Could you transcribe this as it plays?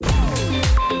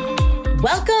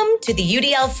Welcome to the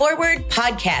UDL Forward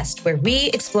podcast, where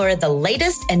we explore the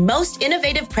latest and most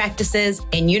innovative practices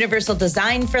in universal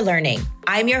design for learning.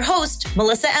 I'm your host,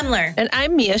 Melissa Emler. And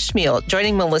I'm Chmiel,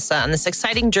 joining Melissa on this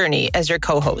exciting journey as your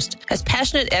co-host. As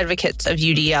passionate advocates of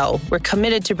UDL, we're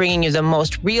committed to bringing you the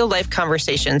most real-life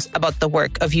conversations about the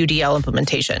work of UDL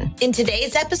implementation. In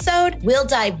today's episode, we'll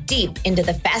dive deep into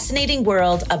the fascinating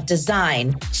world of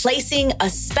design, placing a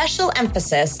special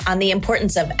emphasis on the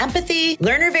importance of empathy,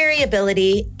 learner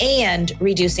variability, and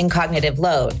reducing cognitive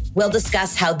load. We'll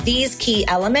discuss how these key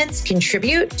elements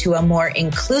contribute to a more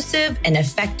inclusive and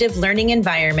effective learning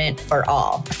environment for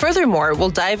all. Furthermore, we'll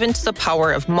dive into the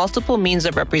power of multiple means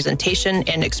of representation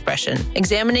and expression,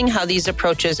 examining how these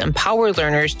approaches empower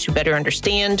learners to better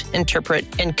understand, interpret,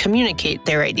 and communicate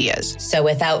their ideas. So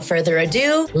without further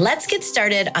ado, let's get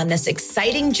started on this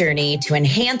exciting journey to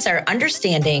enhance our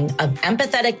understanding of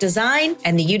empathetic design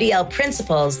and the UDL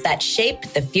principles that shape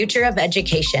the future of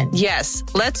education. Yes,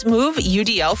 let's move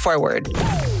UDL forward.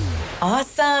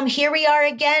 Awesome. Here we are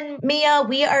again, Mia.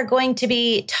 We are going to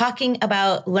be talking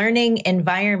about learning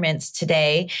environments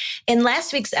today. In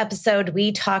last week's episode,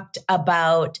 we talked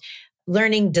about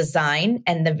learning design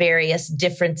and the various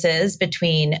differences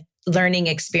between learning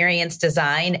experience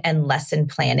design and lesson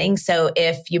planning. So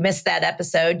if you missed that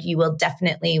episode, you will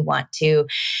definitely want to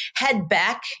head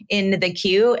back into the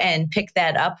queue and pick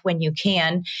that up when you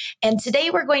can. And today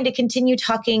we're going to continue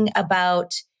talking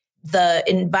about the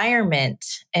environment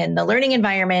and the learning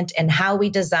environment and how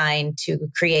we design to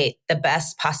create the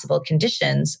best possible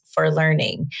conditions for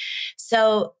learning.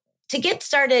 So to get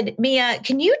started, Mia,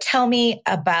 can you tell me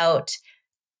about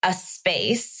a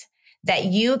space that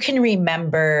you can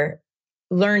remember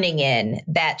learning in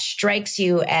that strikes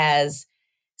you as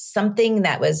something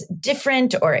that was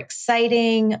different or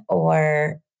exciting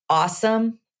or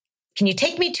awesome? Can you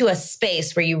take me to a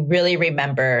space where you really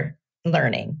remember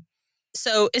learning?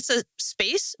 So it's a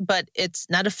space, but it's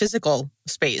not a physical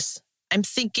space. I'm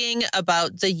thinking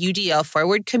about the UDL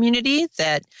Forward community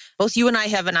that both you and I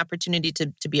have an opportunity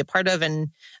to be a part of, and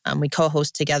we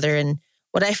co-host together. And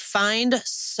what I find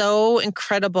so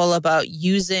incredible about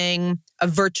using a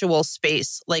virtual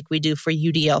space like we do for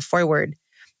UDL Forward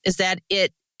is that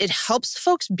it helps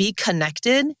folks be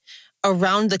connected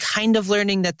around the kind of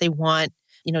learning that they want,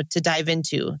 to dive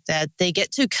into, that they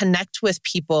get to connect with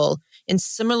people in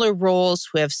similar roles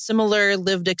who have similar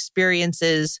lived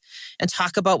experiences and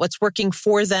talk about what's working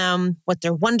for them, what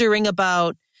they're wondering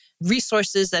about,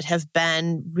 resources that have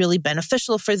been really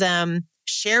beneficial for them,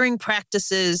 sharing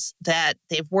practices that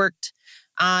they've worked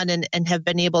on and have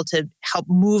been able to help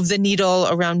move the needle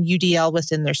around UDL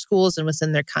within their schools and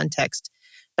within their context.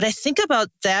 But I think about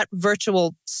that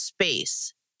virtual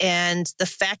space and the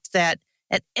fact that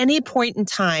at any point in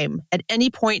time, at any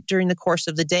point during the course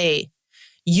of the day,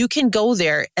 you can go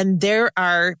there and there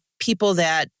are people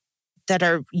that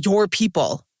are your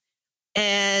people.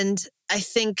 And I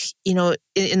think,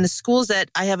 in the schools that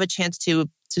I have a chance to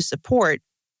support,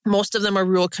 most of them are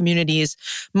rural communities.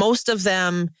 Most of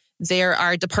them, there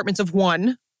are departments of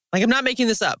one. Like, I'm not making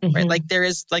this up, right? Like, there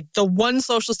is like the one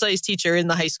social studies teacher in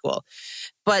the high school.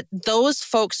 But those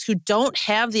folks who don't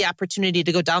have the opportunity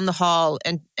to go down the hall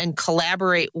and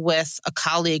collaborate with a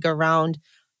colleague around,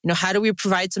 how do we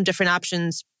provide some different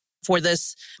options for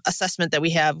this assessment that we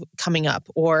have coming up?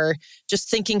 Or just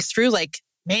thinking through like,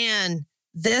 man,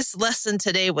 this lesson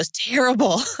today was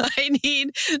terrible. I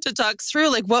need to talk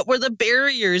through like, what were the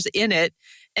barriers in it?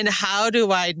 And how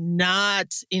do I not,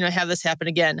 have this happen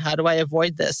again? How do I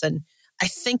avoid this? And I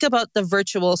think about the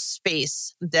virtual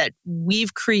space that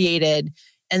we've created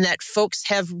and that folks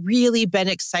have really been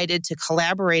excited to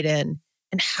collaborate in,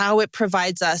 and how it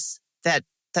provides us that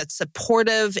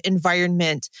supportive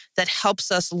environment that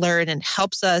helps us learn and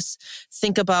helps us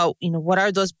think about, what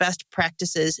are those best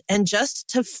practices, and just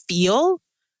to feel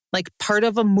like part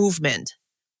of a movement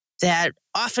that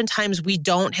oftentimes we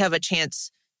don't have a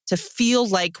chance to feel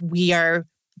like we are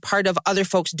part of other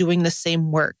folks doing the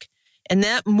same work. And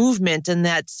that movement and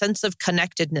that sense of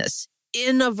connectedness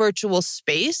in a virtual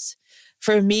space,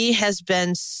 for me, has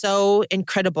been so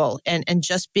incredible. And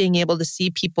just being able to see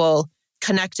people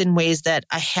connect in ways that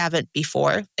I haven't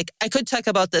before. Like, I could talk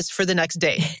about this for the next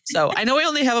day. So I know we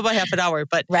only have about half an hour,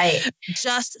 but right.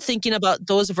 Just thinking about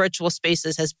those virtual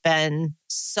spaces has been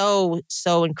so,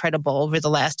 so incredible over the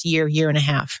last year and a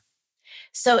half.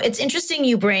 So it's interesting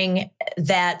you bring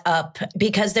that up,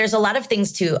 because there's a lot of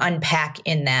things to unpack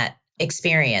in that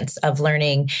experience of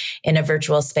learning in a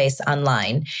virtual space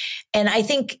online. And I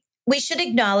think we should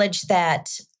acknowledge that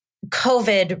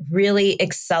COVID really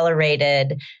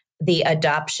accelerated the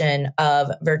adoption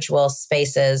of virtual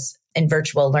spaces in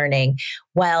virtual learning.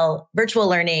 Well, virtual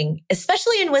learning,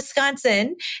 especially in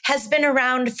Wisconsin, has been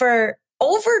around for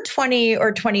over 20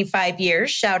 or 25 years.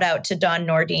 Shout out to Dawn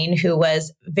Nordine, who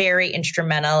was very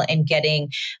instrumental in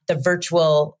getting the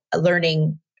virtual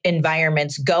learning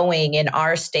environments going in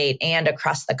our state and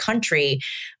across the country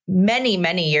many,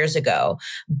 many years ago.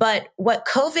 But what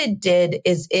COVID did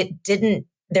is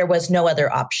there was no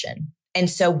other option. And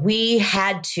so we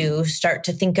had to start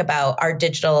to think about our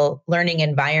digital learning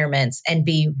environments and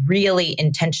be really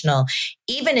intentional.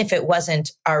 Even if it wasn't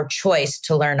our choice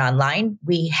to learn online,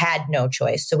 we had no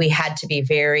choice. So we had to be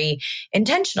very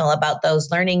intentional about those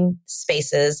learning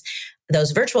spaces,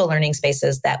 those virtual learning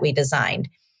spaces that we designed.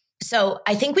 So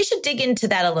I think we should dig into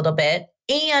that a little bit.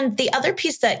 And the other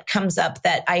piece that comes up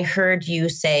that I heard you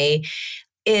say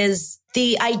is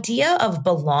the idea of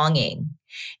belonging.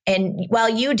 And while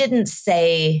you didn't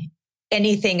say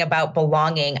anything about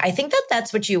belonging, I think that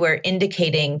that's what you were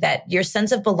indicating, that your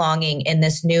sense of belonging in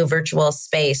this new virtual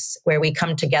space where we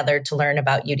come together to learn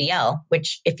about UDL,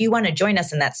 which if you want to join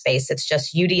us in that space, it's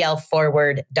just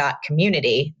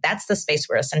udlforward.community. That's the space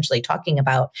we're essentially talking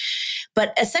about.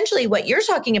 But essentially what you're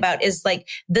talking about is like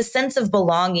the sense of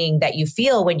belonging that you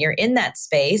feel when you're in that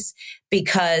space,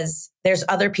 because there's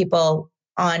other people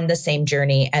on the same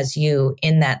journey as you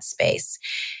in that space.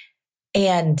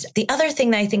 And the other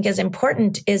thing that I think is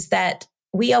important is that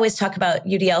we always talk about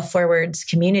UDL Forward's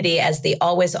community as the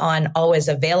always on, always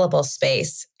available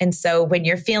space. And so when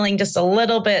you're feeling just a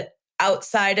little bit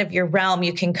outside of your realm,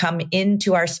 you can come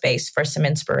into our space for some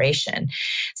inspiration.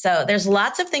 So there's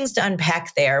lots of things to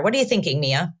unpack there. What are you thinking,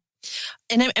 Mia?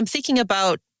 And I'm thinking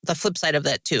about the flip side of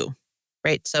that too.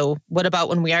 Right. So what about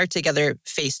when we are together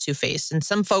face to face? And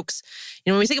some folks,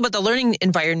 when we think about the learning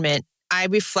environment, I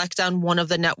reflect on one of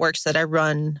the networks that I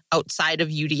run outside of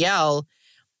UDL.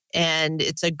 And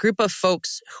it's a group of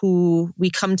folks who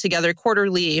we come together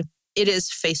quarterly. It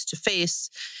is face to face.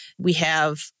 We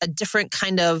have a different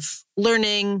kind of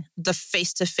learning. The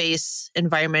face to face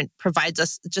environment provides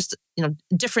us just,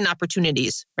 different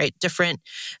opportunities, right? Different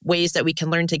ways that we can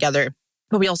learn together.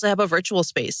 But we also have a virtual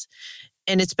space.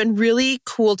 And it's been really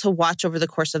cool to watch over the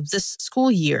course of this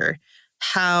school year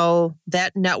how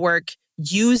that network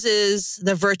uses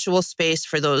the virtual space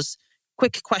for those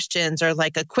quick questions or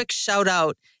like a quick shout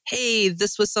out. Hey,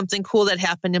 this was something cool that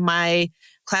happened in my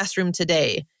classroom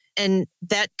today. And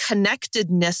that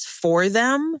connectedness for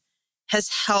them has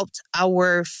helped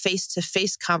our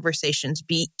face-to-face conversations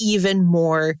be even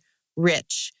more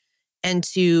rich and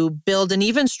to build an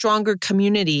even stronger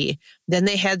community than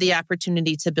they had the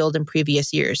opportunity to build in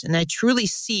previous years. And I truly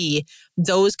see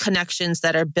those connections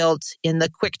that are built in the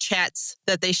quick chats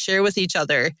that they share with each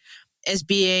other as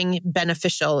being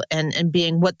beneficial and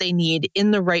being what they need in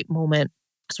the right moment.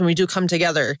 So when we do come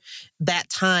together, that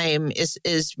time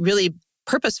is really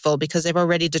purposeful because they've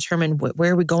already determined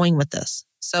where are we going with this.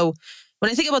 So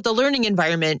when I think about the learning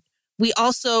environment, we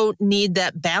also need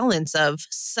that balance of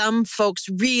some folks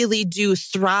really do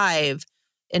thrive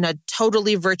in a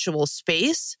totally virtual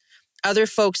space. Other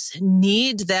folks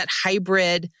need that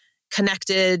hybrid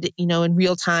connected, in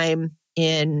real time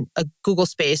in a Google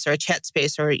space or a chat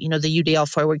space or, the UDL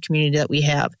Forward community that we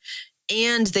have.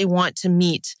 And they want to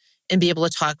meet and be able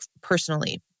to talk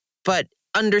personally. But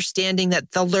understanding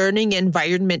that the learning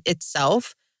environment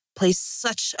itself plays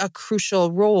such a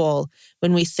crucial role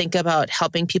when we think about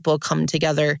helping people come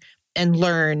together and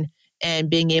learn and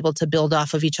being able to build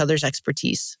off of each other's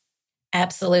expertise.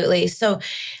 Absolutely. So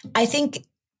I think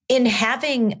in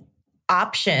having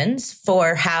options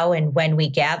for how and when we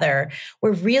gather,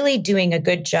 we're really doing a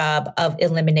good job of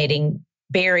eliminating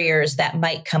barriers that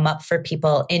might come up for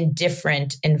people in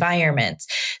different environments.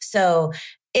 So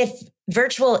if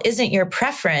virtual isn't your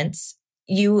preference,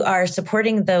 you are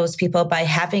supporting those people by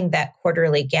having that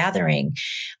quarterly gathering.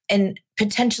 And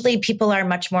potentially people are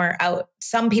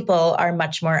some people are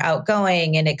much more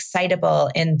outgoing and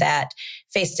excitable in that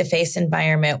face-to-face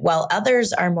environment, while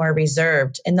others are more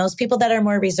reserved. And those people that are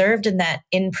more reserved in that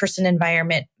in-person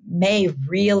environment may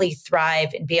really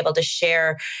thrive and be able to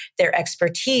share their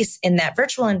expertise in that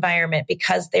virtual environment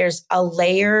because there's a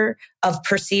layer of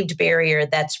perceived barrier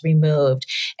that's removed.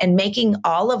 And making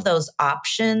all of those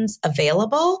options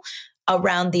available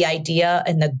around the idea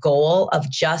and the goal of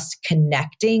just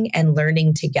connecting and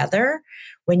learning together,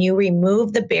 when you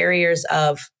remove the barriers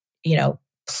of,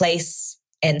 place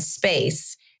and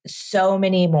space, so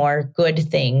many more good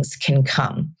things can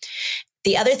come.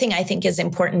 The other thing I think is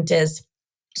important is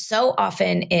so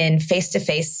often in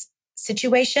face-to-face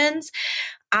situations,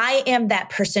 I am that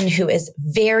person who is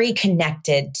very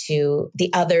connected to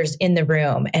the others in the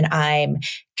room, and I'm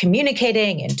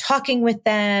communicating and talking with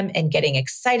them and getting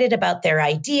excited about their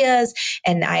ideas.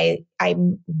 And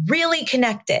I'm really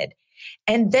connected.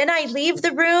 And then I leave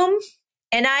the room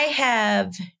and I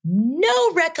have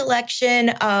no recollection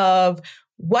of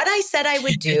what I said I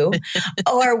would do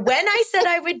or when I said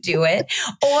I would do it,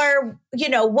 or,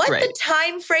 what the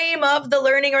time frame of the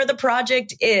learning or the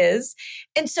project is.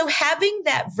 And so having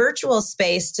that virtual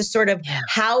space to sort of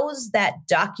house that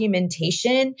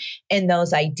documentation and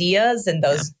those ideas and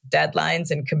those deadlines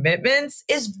and commitments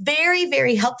is very,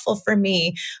 very helpful for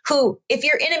me, who, if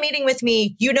you're in a meeting with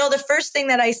me, the first thing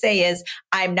that I say is,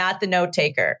 I'm not the note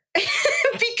taker.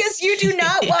 Because you do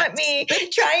not want me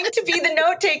trying to be the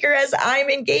note taker as I'm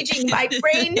engaging. My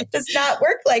brain does not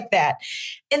work like that.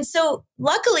 And so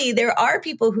luckily there are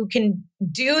people who can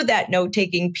do that note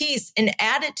taking piece and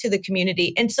add it to the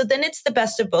community. And so then it's the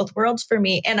best of both worlds for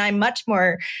me. And I'm much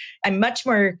more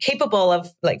capable of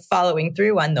following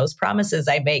through on those promises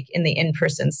I make in the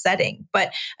in-person setting.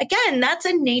 But again, that's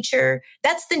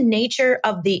the nature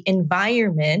of the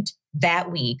environment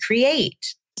that we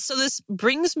create. So this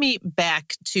brings me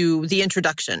back to the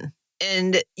introduction.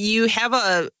 And you have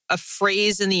a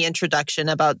phrase in the introduction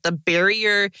about the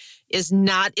barrier is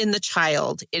not in the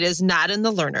child. It is not in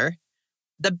the learner.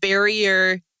 The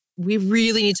barrier we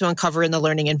really need to uncover in the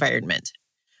learning environment.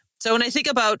 So when I think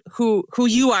about who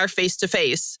you are face to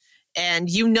face, and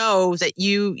that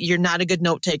you're not a good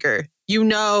note taker,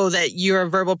 that you're a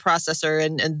verbal processor,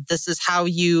 and this is how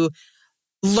you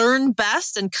learn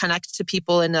best and connect to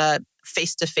people in a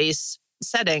face-to-face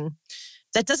setting,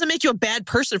 that doesn't make you a bad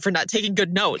person for not taking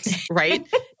good notes, right?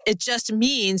 It just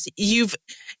means you've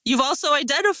also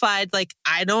identified,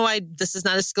 I know this is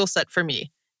not a skill set for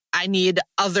me. I need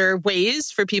other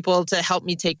ways for people to help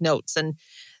me take notes. And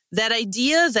that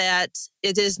idea that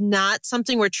it is not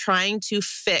something we're trying to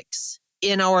fix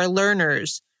in our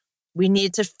learners, we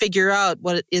need to figure out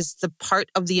what is the part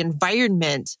of the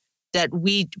environment that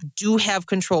we do have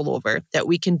control over, that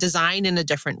we can design in a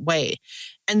different way.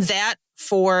 And that,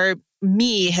 for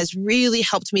me, has really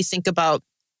helped me think about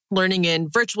learning in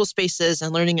virtual spaces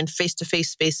and learning in face-to-face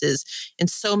spaces in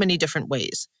so many different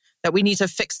ways. That we need to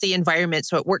fix the environment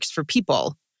so it works for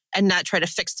people and not try to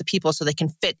fix the people so they can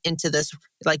fit into this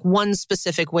one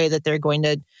specific way that they're going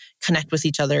to connect with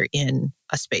each other in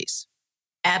a space.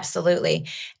 Absolutely.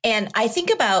 And I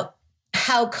think about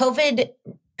how COVID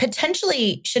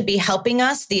potentially should be helping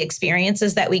us, the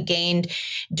experiences that we gained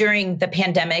during the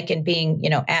pandemic and being,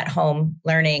 at home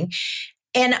learning.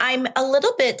 And I'm a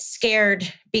little bit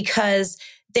scared because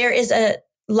there is a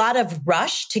lot of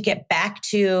rush to get back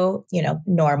to,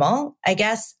 normal, I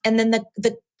guess. And then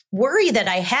the worry that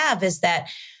I have is that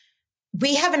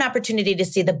we have an opportunity to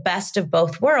see the best of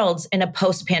both worlds in a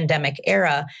post-pandemic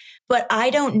era. But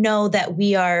I don't know that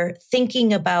we are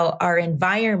thinking about our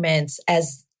environments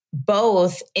as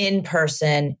both in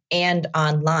person and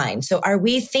online. So are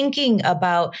we thinking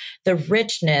about the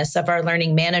richness of our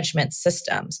learning management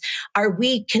systems? Are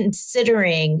we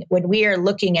considering, when we are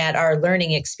looking at our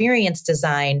learning experience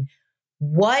design,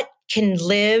 what can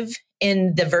live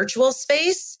in the virtual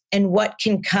space and what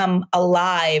can come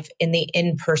alive in the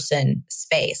in-person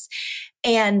space?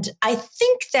 And I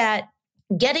think that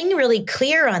getting really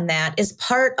clear on that is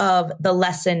part of the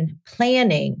lesson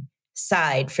planning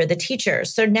side for the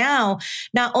teachers. So now,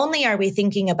 not only are we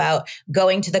thinking about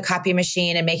going to the copy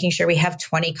machine and making sure we have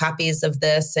 20 copies of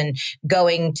this and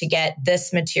going to get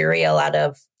this material out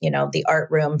of, the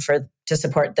art room to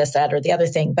support this, that, or the other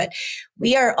thing, but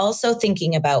we are also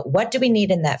thinking about what do we need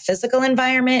in that physical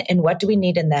environment and what do we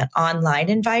need in that online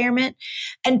environment?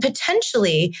 And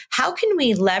potentially, how can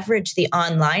we leverage the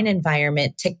online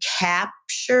environment to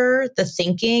capture the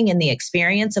thinking and the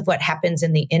experience of what happens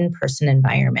in the in-person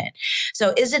environment?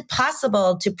 So is it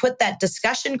possible to put that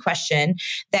discussion question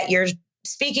that you're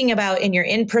speaking about in your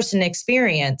in-person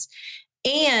experience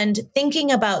and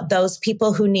thinking about those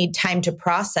people who need time to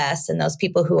process and those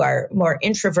people who are more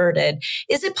introverted?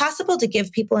 Is it possible to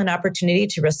give people an opportunity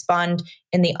to respond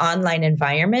in the online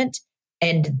environment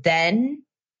and then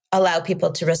allow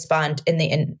people to respond in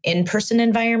the in-person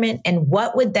environment? And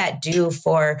what would that do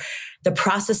for the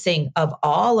processing of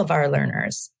all of our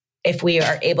learners if we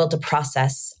are able to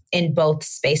process in both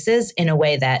spaces in a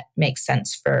way that makes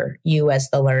sense for you as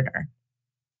the learner?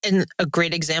 And a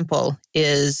great example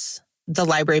is the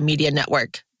library media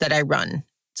network that I run.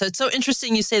 So it's so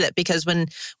interesting you say that, because when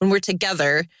we're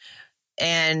together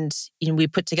and we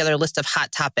put together a list of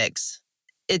hot topics,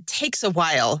 it takes a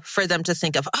while for them to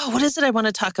think of, what is it I want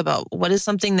to talk about? What is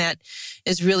something that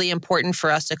is really important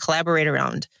for us to collaborate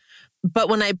around? But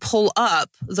when I pull up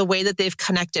the way that they've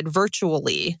connected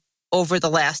virtually over the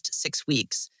last 6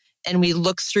 weeks, and we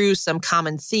look through some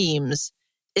common themes,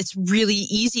 it's really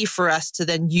easy for us to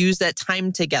then use that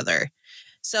time together.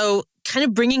 So kind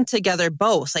of bringing together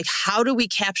both, like how do we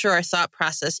capture our thought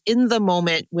process in the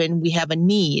moment when we have a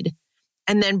need,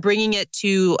 and then bringing it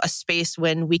to a space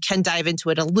when we can dive into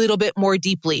it a little bit more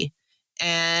deeply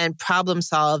and problem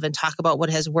solve and talk about what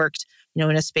has worked, in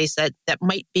a space that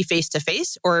might be face to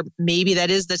face, or maybe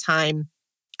that is the time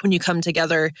when you come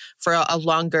together for a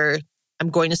longer, I'm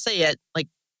going to say it, like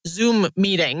Zoom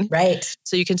meeting. Right.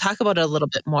 So you can talk about it a little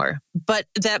bit more. But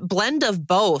that blend of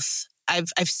both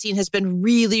I've seen has been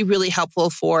really, really helpful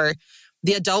for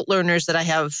the adult learners that I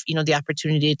have, the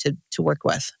opportunity to work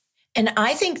with. And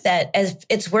I think that as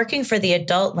it's working for the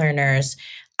adult learners,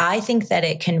 I think that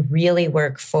it can really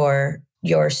work for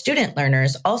your student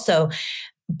learners also.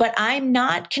 But I'm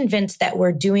not convinced that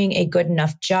we're doing a good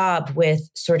enough job with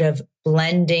sort of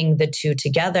blending the two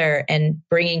together and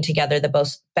bringing together the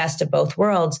best of both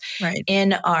worlds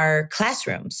in our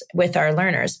classrooms with our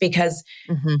learners, because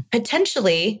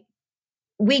potentially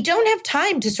we don't have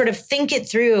time to sort of think it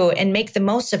through and make the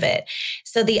most of it.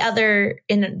 So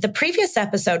in the previous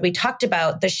episode, we talked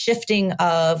about the shifting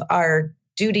of our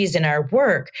duties in our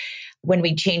work when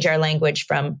we change our language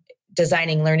from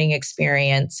designing learning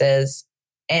experiences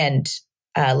and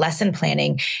lesson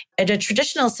planning. In a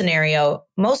traditional scenario,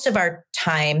 most of our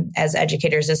time as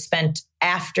educators is spent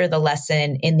after the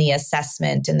lesson in the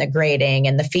assessment and the grading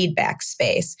and the feedback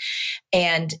space.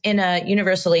 And in a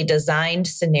universally designed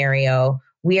scenario,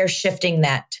 we are shifting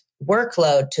that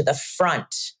workload to the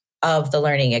front of the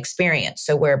learning experience.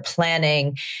 So we're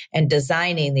planning and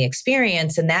designing the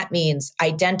experience. And that means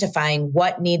identifying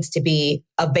what needs to be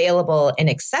available and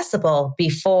accessible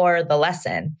before the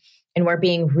lesson. And we're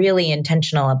being really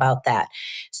intentional about that.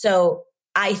 So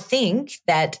I think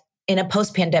that in a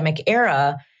post-pandemic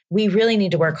era, we really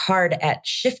need to work hard at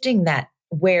shifting that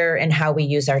where and how we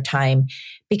use our time,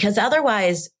 because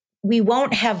otherwise we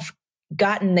won't have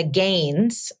gotten the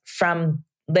gains from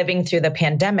living through the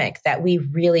pandemic that we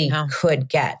really could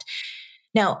get.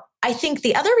 Now, I think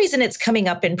the other reason it's coming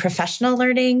up in professional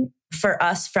learning for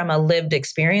us from a lived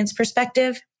experience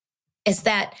perspective is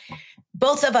that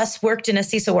both of us worked in a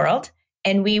CISA world,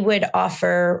 and we would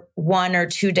offer 1 or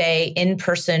 2 day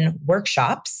in-person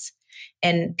workshops,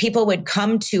 and people would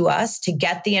come to us to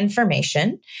get the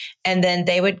information, and then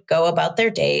they would go about their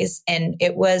days. And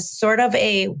it was sort of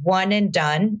a one and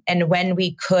done. And when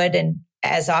we could, and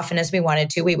as often as we wanted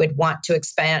to, we would want to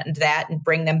expand that and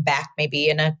bring them back maybe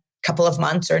in a couple of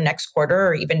months or next quarter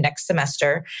or even next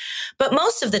semester. But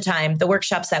most of the time, the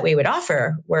workshops that we would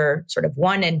offer were sort of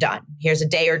one and done. Here's a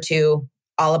day or two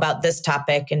all about this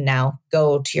topic, and now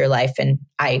go to your life. And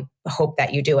I hope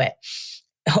that you do it.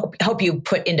 Hope you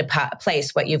put into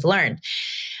place what you've learned.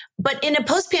 But in a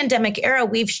post-pandemic era,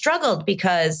 we've struggled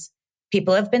because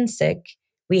people have been sick.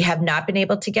 We have not been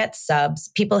able to get subs.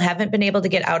 People haven't been able to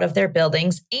get out of their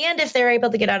buildings. And if they're able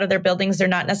to get out of their buildings, they're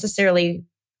not necessarily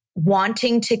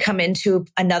wanting to come into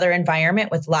another environment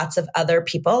with lots of other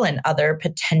people and other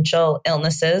potential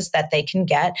illnesses that they can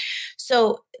get.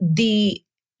 So the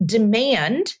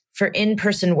demand for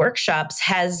in-person workshops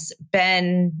has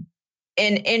been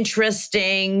an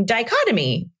interesting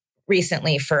dichotomy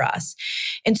recently for us.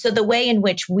 And so the way in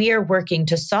which we are working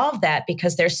to solve that,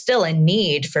 because there's still a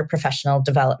need for professional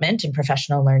development and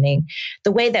professional learning,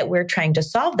 the way that we're trying to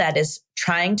solve that is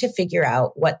trying to figure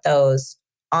out what those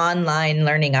online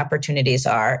learning opportunities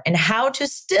are and how to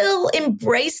still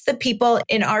embrace the people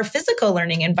in our physical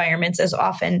learning environments as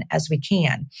often as we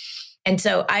can. And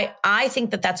so I think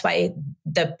that that's why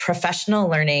the professional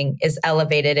learning is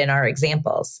elevated in our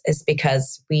examples, is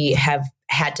because we have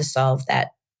had to solve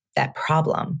that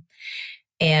problem.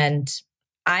 And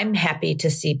I'm happy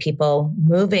to see people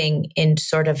moving in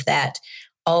sort of that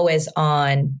always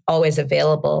on, always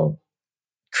available,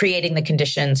 creating the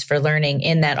conditions for learning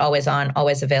in that always on,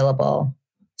 always available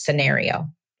scenario.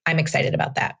 I'm excited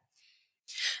about that.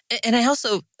 And I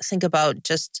also think about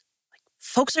just like,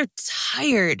 folks are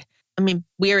tired. I mean,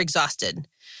 we are exhausted.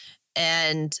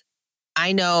 And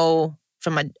I know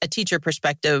from a teacher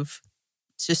perspective,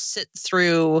 to sit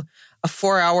through a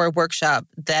 4-hour workshop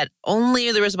that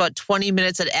only there was about 20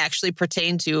 minutes that actually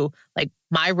pertained to like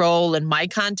my role and my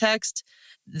context,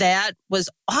 that was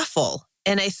awful.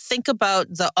 And I think about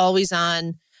the always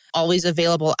on, always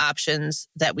available options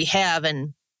that we have.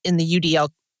 And in the UDL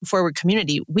forward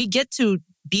community, we get to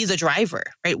be the driver,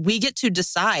 right? We get to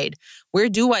decide, where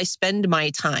do I spend my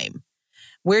time?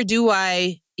 Where do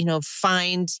I,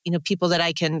 find, people that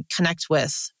I can connect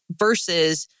with,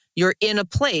 versus you're in a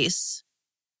place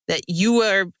that you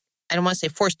are, I don't want to say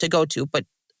forced to go to, but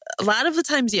a lot of the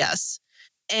times, yes.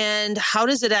 And how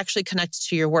does it actually connect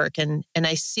to your work? And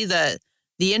I see the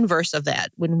inverse of that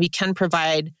when we can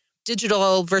provide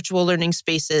digital virtual learning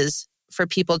spaces for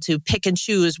people to pick and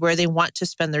choose where they want to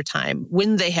spend their time,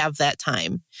 when they have that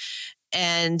time.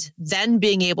 And then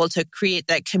being able to create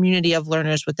that community of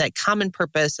learners with that common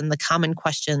purpose and the common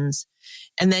questions.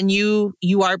 And then you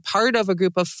are part of a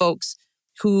group of folks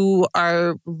who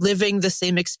are living the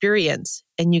same experience,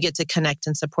 and you get to connect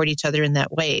and support each other in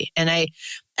that way. And I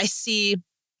see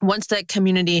once that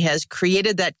community has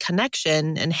created that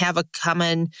connection and have a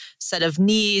common set of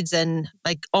needs and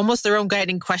like almost their own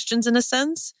guiding questions in a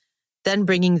sense, then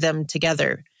bringing them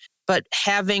together. But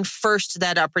having first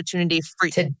that opportunity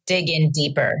to dig in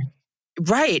deeper.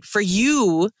 Right. For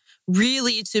you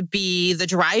really to be the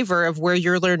driver of where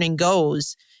your learning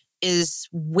goes is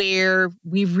where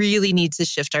we really need to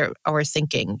shift our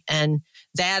thinking. And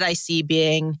that I see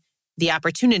being the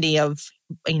opportunity of,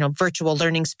 virtual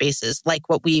learning spaces like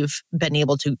what we've been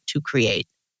able to create.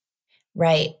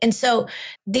 Right. And so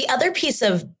the other piece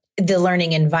of the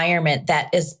learning environment that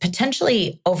is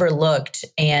potentially overlooked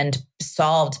and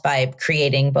solved by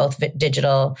creating both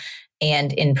digital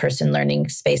and in-person learning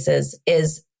spaces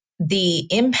is the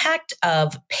impact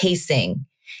of pacing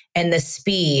and the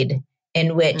speed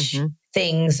in which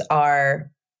things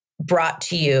are brought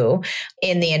to you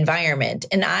in the environment.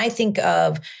 And I think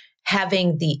of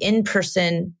having the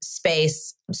in-person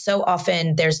space. So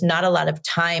often there's not a lot of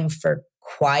time for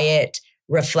quiet,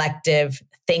 reflective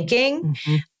thinking.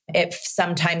 It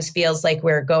sometimes feels like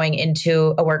we're going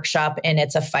into a workshop and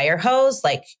it's a fire hose,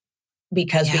 like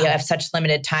because we have such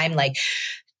limited time, like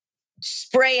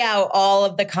spray out all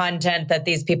of the content that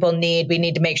these people need. We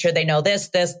need to make sure they know this,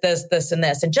 this, this, this, and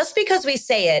this. And just because we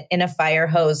say it in a fire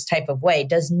hose type of way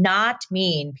does not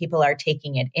mean people are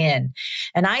taking it in.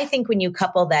 And I think when you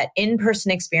couple that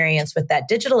in-person experience with that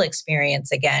digital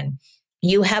experience again,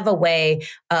 you have a way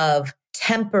of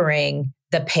tempering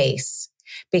the pace.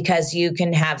 Because you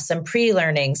can have some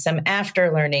pre-learning, some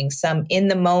after-learning, some in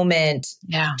the moment,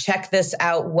 check this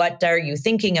out. What are you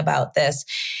thinking about this?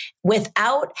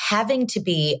 Without having to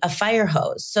be a fire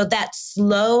hose. So that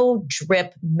slow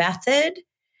drip method,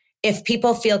 if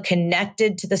people feel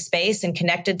connected to the space and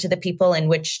connected to the people in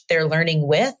which they're learning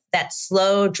with, that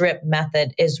slow drip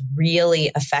method is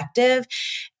really effective.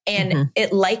 And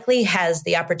it likely has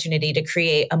the opportunity to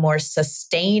create a more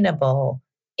sustainable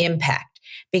impact.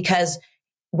 Because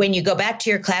when you go back to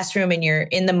your classroom and you're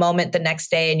in the moment the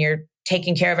next day and you're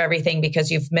taking care of everything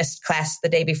because you've missed class the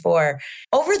day before,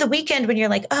 over the weekend when you're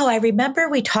like, oh, I remember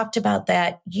we talked about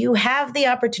that, you have the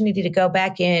opportunity to go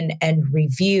back in and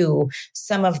review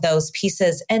some of those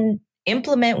pieces and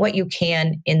implement what you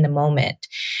can in the moment.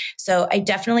 So I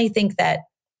definitely think that,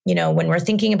 when we're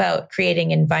thinking about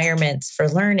creating environments for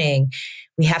learning,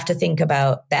 we have to think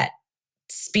about that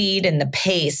speed and the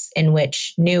pace in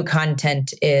which new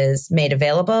content is made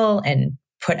available and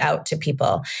put out to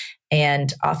people.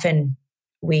 And often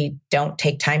we don't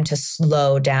take time to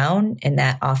slow down, and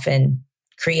that often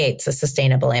creates a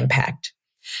sustainable impact.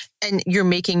 And you're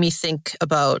making me think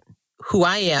about who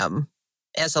I am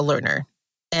as a learner.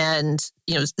 And,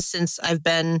 since I've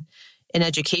been in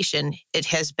education, it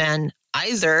has been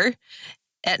either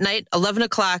at night, 11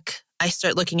 o'clock, I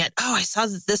start looking at, I saw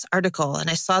this article and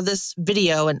I saw this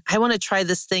video and I want to try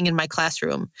this thing in my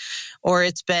classroom. Or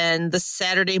it's been the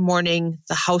Saturday morning,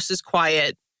 the house is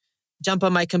quiet, jump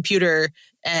on my computer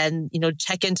and,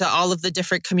 check into all of the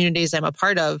different communities I'm a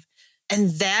part of. And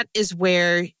that is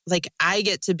where I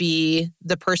get to be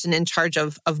the person in charge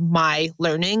of my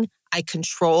learning. I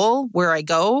control where I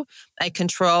go. I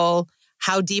control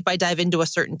how deep I dive into a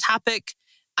certain topic.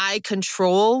 I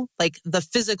control the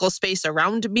physical space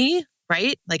around me,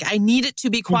 right? I need it to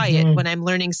be quiet when I'm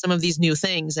learning some of these new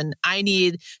things, and I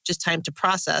need just time to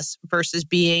process versus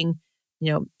being,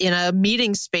 in a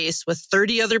meeting space with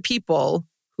 30 other people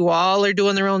who all are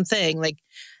doing their own thing.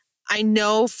 I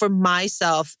know for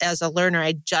myself as a learner,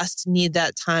 I just need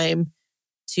that time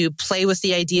to play with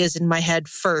the ideas in my head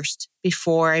first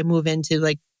before I move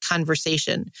into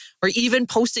conversation or even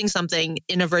posting something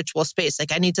in a virtual space.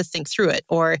 I need to think through it,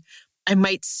 or I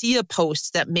might see a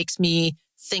post that makes me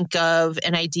think of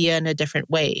an idea in a different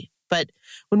way. But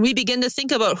when we begin to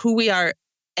think about who we are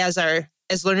as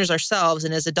learners ourselves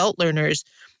and as adult learners,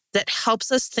 that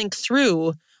helps us think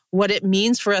through what it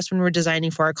means for us when we're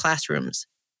designing for our classrooms.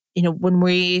 When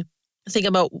we think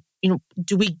about,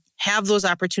 do we have those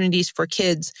opportunities for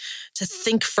kids to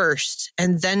think first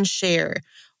and then share?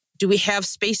 Do we have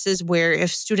spaces where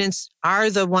if students are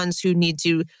the ones who need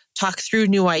to talk through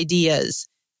new ideas,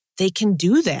 they can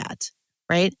do that,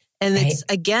 right? And Right. it's,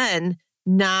 again,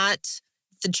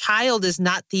 the child is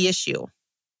not the issue,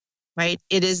 right?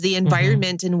 It is the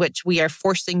environment in which we are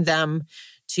forcing them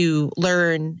to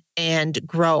learn and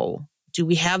grow. Do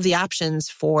we have the options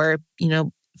for,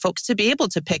 folks to be able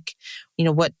to pick,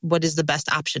 what is the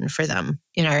best option for them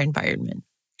in our environment?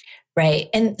 Right.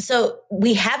 And so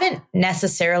we haven't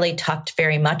necessarily talked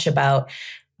very much about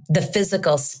the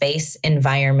physical space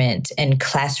environment and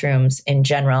classrooms in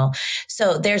general.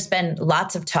 So there's been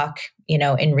lots of talk,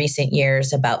 in recent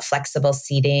years about flexible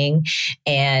seating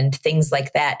and things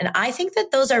like that. And I think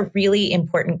that those are really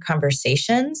important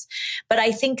conversations, but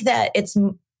I think that it's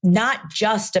not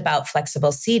just about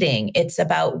flexible seating. It's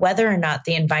about whether or not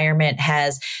the environment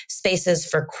has spaces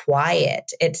for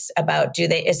quiet. It's about,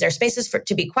 is there spaces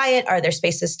to be quiet? Are there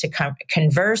spaces to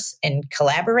converse and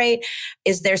collaborate?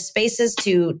 Is there spaces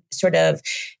to sort of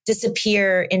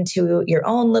disappear into your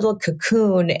own little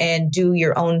cocoon and do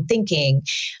your own thinking?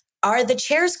 Are the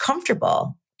chairs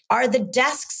comfortable? Are the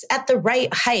desks at the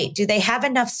right height? Do they have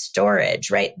enough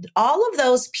storage, right? All of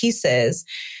those pieces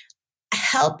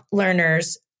help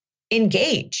learners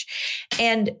engage.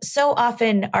 And so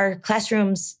often our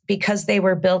classrooms, because they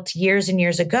were built years and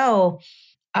years ago,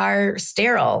 are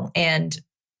sterile and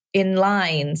in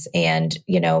lines. And,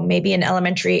 maybe in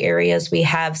elementary areas, we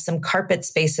have some carpet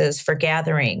spaces for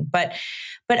gathering. But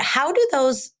how do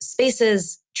those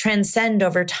spaces transcend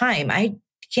over time? I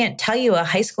can't tell you a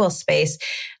high school space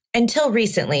until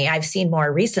recently. I've seen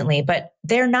more recently, but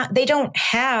they don't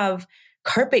have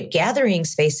carpet gathering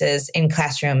spaces in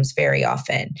classrooms very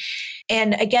often.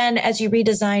 And again, as you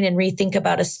redesign and rethink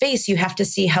about a space, you have to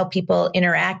see how people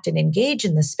interact and engage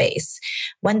in the space.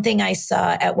 One thing I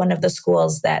saw at one of the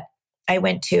schools that I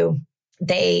went to,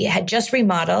 they had just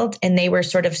remodeled and they were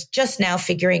sort of just now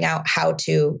figuring out how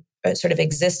to sort of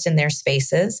exist in their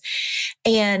spaces.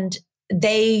 And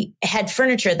they had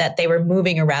furniture that they were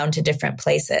moving around to different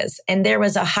places. And there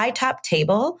was a high top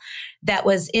table that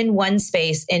was in one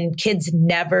space and kids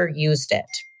never used it.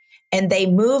 And they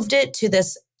moved it to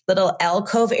this little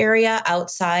alcove area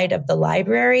outside of the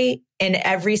library. And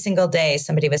every single day,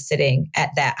 somebody was sitting at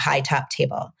that high top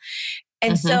table.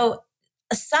 And so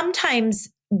sometimes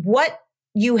what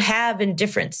you have in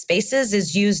different spaces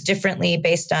is used differently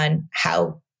based on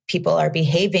how people are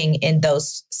behaving in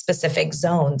those specific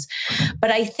zones.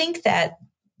 But I think that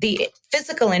the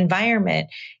physical environment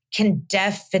can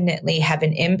definitely have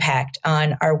an impact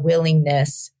on our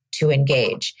willingness to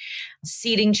engage.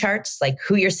 Seating charts, like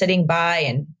who you're sitting by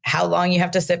and how long you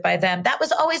have to sit by them, that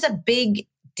was always a big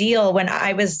deal when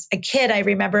I was a kid. I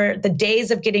remember the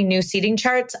days of getting new seating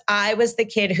charts. I was the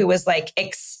kid who was like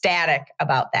ecstatic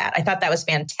about that. I thought that was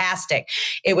fantastic.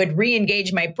 It would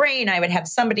re-engage my brain. I would have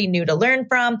somebody new to learn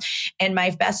from. And my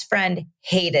best friend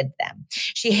hated them.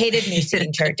 She hated new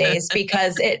seating chart days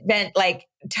because it meant like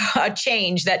a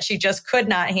change that she just could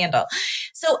not handle.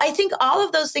 So I think all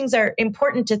of those things are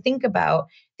important to think about,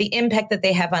 the impact that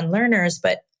they have on learners,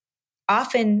 but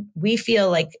often we feel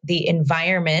like the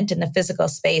environment and the physical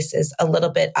space is a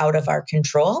little bit out of our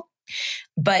control.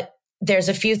 But there's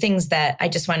a few things that I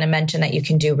just want to mention that you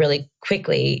can do really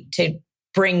quickly to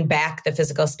bring back the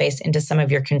physical space into some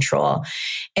of your control.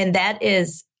 And that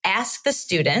is ask the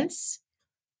students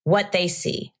what they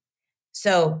see.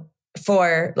 So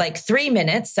for like 3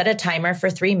 minutes, set a timer for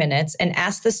 3 minutes and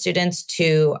ask the students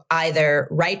to either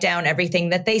write down everything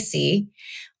that they see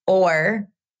or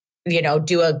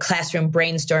do a classroom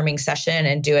brainstorming session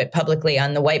and do it publicly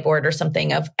on the whiteboard or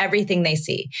something of everything they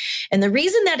see. And the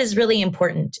reason that is really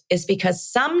important is because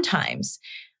sometimes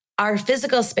our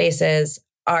physical spaces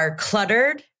are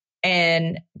cluttered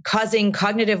and causing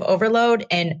cognitive overload.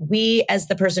 And we, as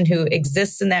the person who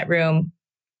exists in that room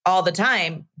all the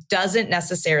time, doesn't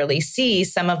necessarily see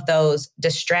some of those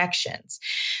distractions.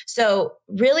 So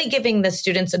really giving the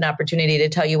students an opportunity to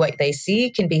tell you what they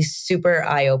see can be super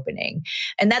eye-opening.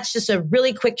 And that's just a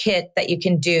really quick hit that you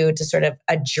can do to sort of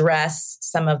address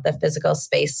some of the physical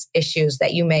space issues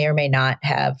that you may or may not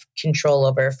have control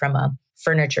over from a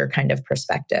furniture kind of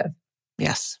perspective.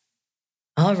 Yes.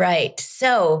 All right.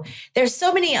 So there's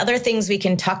so many other things we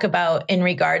can talk about in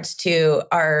regards to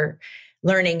our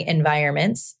learning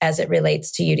environments as it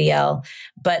relates to UDL.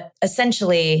 But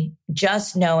essentially,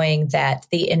 just knowing that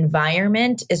the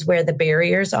environment is where the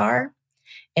barriers are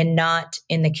and not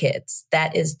in the kids.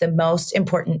 That is the most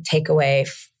important takeaway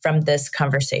from this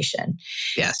conversation.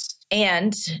 Yes.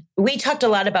 And we talked a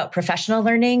lot about professional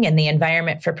learning and the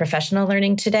environment for professional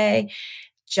learning today.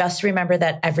 Just remember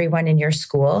that everyone in your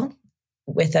school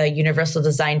with a universal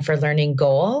design for learning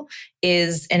goal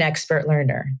is an expert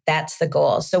learner. That's the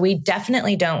goal. So we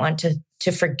definitely don't want to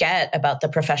forget about the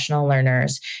professional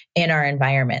learners in our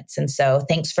environments. And so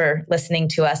thanks for listening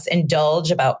to us indulge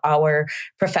about our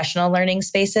professional learning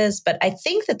spaces. But I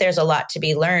think that there's a lot to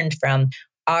be learned from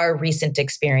our recent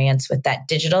experience with that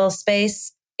digital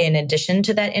space, in addition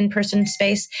to that in-person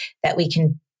space, that we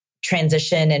can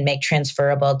transition and make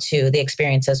transferable to the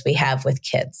experiences we have with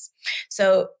kids.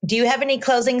 So do you have any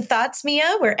closing thoughts,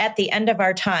 Mia? We're at the end of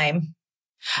our time.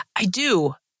 I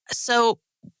do. So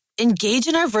engage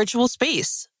in our virtual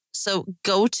space. So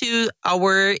go to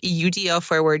our UDL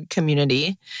Forward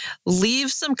community,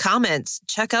 leave some comments,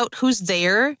 check out who's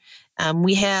there.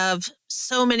 We have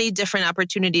so many different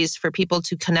opportunities for people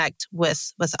to connect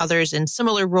with others in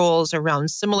similar roles around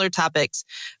similar topics,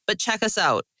 but check us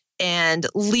out and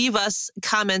leave us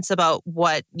comments about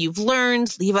what you've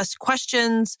learned, leave us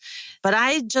questions. But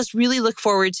I just really look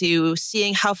forward to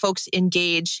seeing how folks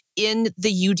engage in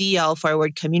the UDL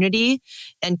Forward community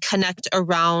and connect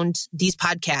around these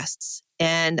podcasts.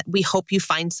 And we hope you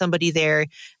find somebody there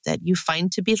that you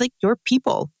find to be like your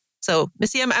people. So,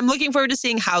 Missy, I'm looking forward to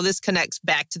seeing how this connects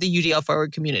back to the UDL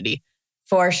Forward community.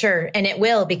 For sure. And it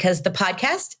will, because the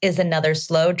podcast is another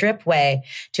slow drip way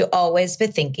to always be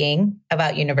thinking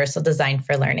about universal design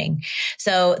for learning.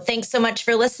 So thanks so much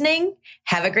for listening.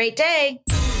 Have a great day.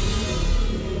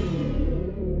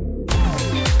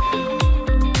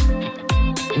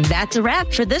 That's a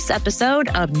wrap for this episode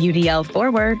of UDL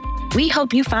Forward. We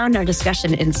hope you found our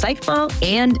discussion insightful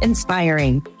and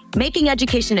inspiring. Making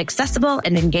education accessible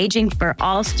and engaging for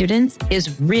all students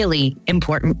is really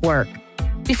important work.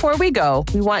 Before we go,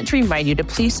 we want to remind you to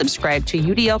please subscribe to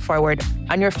UDL Forward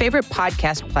on your favorite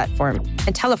podcast platform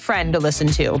and tell a friend to listen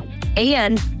to.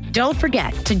 And don't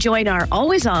forget to join our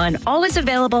always on, always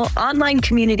available online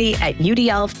community at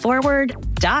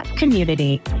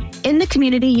udlforward.community. In the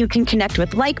community, you can connect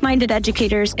with like-minded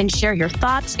educators and share your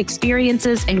thoughts,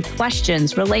 experiences, and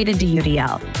questions related to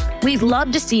UDL. We'd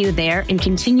love to see you there and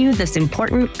continue this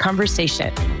important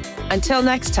conversation. Until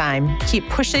next time, keep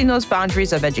pushing those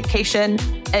boundaries of education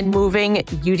and moving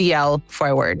UDL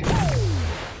forward.